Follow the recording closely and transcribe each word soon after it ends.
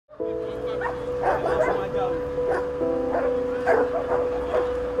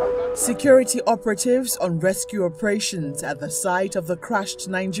Security operatives on rescue operations at the site of the crashed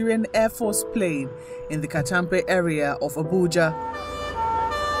Nigerian Air Force plane in the Katampe area of Abuja.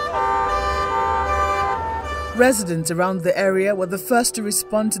 Residents around the area were the first to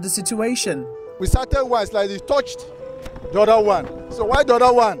respond to the situation. We started once, like it touched the other one. So while the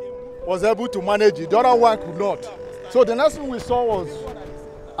other one was able to manage it, the other one could not. So the next thing we saw was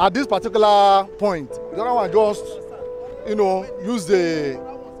at this particular point, the other one just, used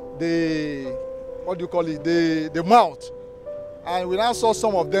what do you call it, the mouth. And we now saw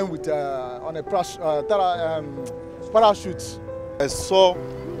some of them with on a parachute. I saw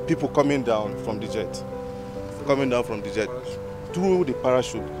people coming down from the jet through the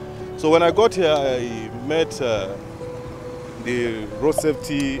parachute. So when I got here, I met the road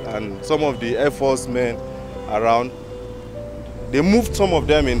safety and some of the Air Force men around. They moved some of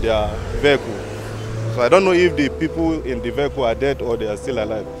them in their vehicle. So I don't know if the people in the vehicle are dead or they are still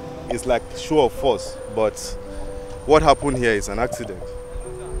alive. It's like show of force, but what happened here is an accident.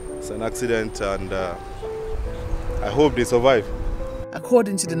 It's an accident, and I hope they survive.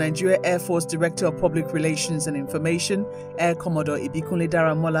 According to the Nigeria Air Force Director of Public Relations and Information, Air Commodore Ibikunle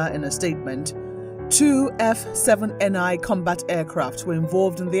Daramola, in a statement, 2 F-7NI combat aircraft were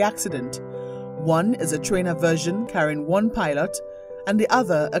involved in the accident. One is a trainer version carrying 1 pilot, and the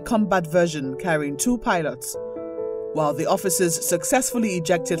other a combat version carrying 2 pilots. While the officers successfully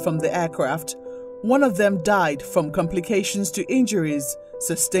ejected from the aircraft, one of them died from complications to injuries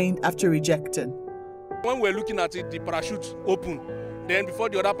sustained after ejecting. When we're looking at it, the parachute opened. Then before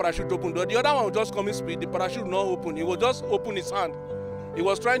the other parachute opened, the other one was just coming speed, the parachute not open. He was just open his hand. He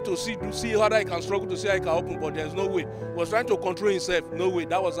was trying to see how he can struggle to see how he can open, but there's no way. He was trying to control himself, no way.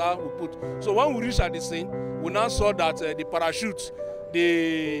 That was how we put. So when we reached at the scene, we now saw that the parachute,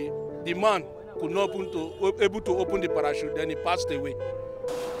 the man could not able to open the parachute, then he passed away.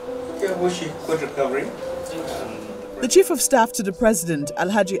 Was she good recovery? The Chief of Staff to the President,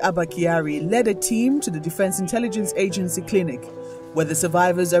 Alhaji Abba Kyari, led a team to the Defense Intelligence Agency clinic, where the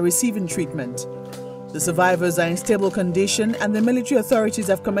survivors are receiving treatment. The survivors are in stable condition, and the military authorities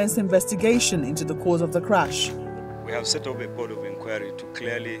have commenced investigation into the cause of the crash. We have set up a board of inquiry to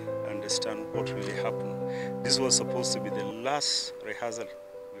clearly understand what really happened. This was supposed to be the last rehearsal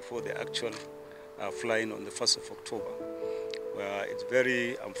before the actual flying on the 1st of October. It's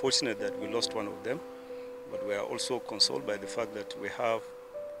very unfortunate that we lost one of them, but we are also consoled by the fact that we have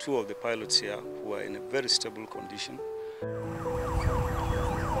 2 of the pilots here who are in a very stable condition.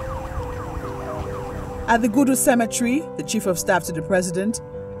 At the Gudu Cemetery, the Chief of Staff to the President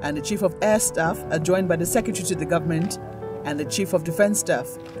and the Chief of Air Staff are joined by the Secretary to the Government and the Chief of Defense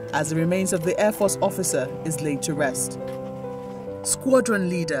Staff, as the remains of the Air Force officer is laid to rest. Squadron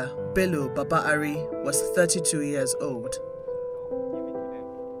leader Bello Baba Ari was 32 years old.